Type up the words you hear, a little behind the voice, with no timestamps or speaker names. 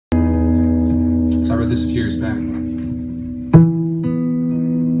this a few years back.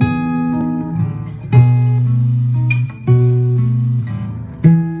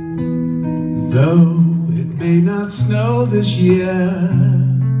 Though it may not snow this year,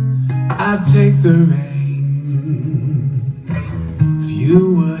 I'd take the rain if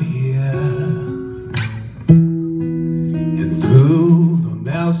you were here. And through the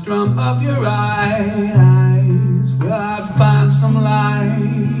maelstrom of your eyes, well, I'd find some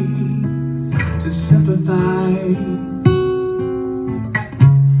light to sympathize.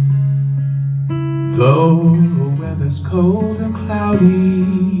 Though the weather's cold and cloudy,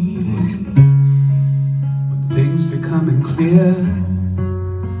 things becoming clear,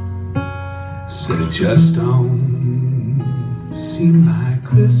 said it just don't seem like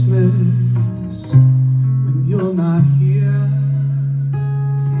Christmas when you're not here.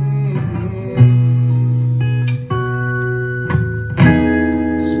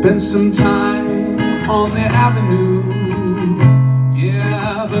 Spent some time on the avenue,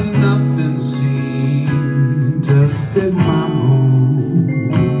 yeah, but nothing seemed to fit my mood.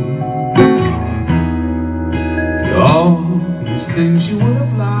 All these things you would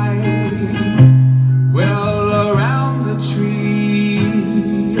have liked, well, around the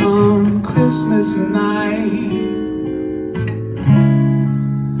tree on Christmas night.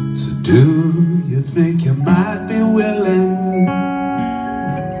 So do you think you might be willing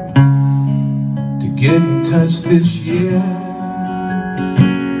to get in touch this year?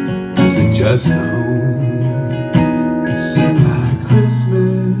 'Cause it just don't seem like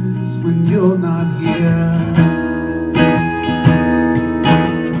Christmas when you're not here.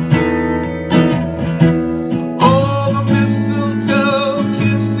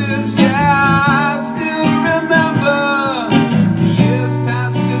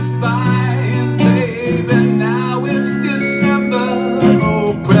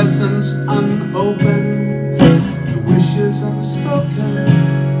 Presents unopened and wishes unspoken,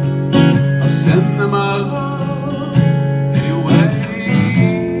 I'll send them my love anyway.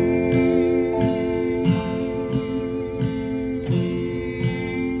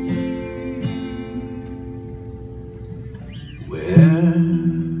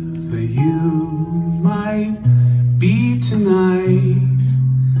 Wherever you might be tonight,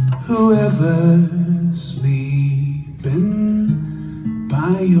 whoever's sleeping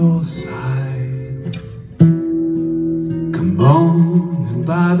by your side, come on and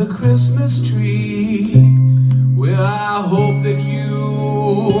by the Christmas tree, well, I hope that you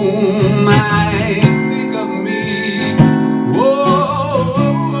might think of me.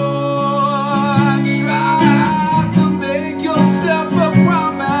 Whoa, try to make yourself a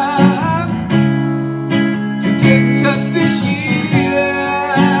promise to get in touch this year.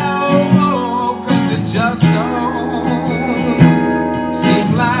 Oh, 'cause it just don't seem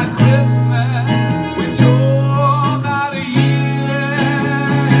like Christmas when you're not here.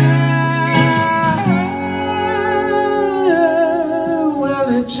 Well,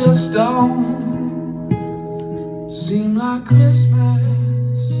 it just don't seem like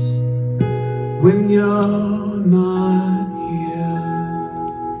Christmas when you're not here.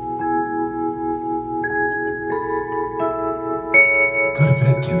 Go to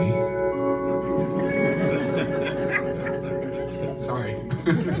bed, Timmy. Sorry.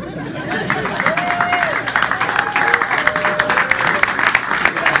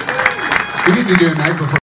 We need to do a night before.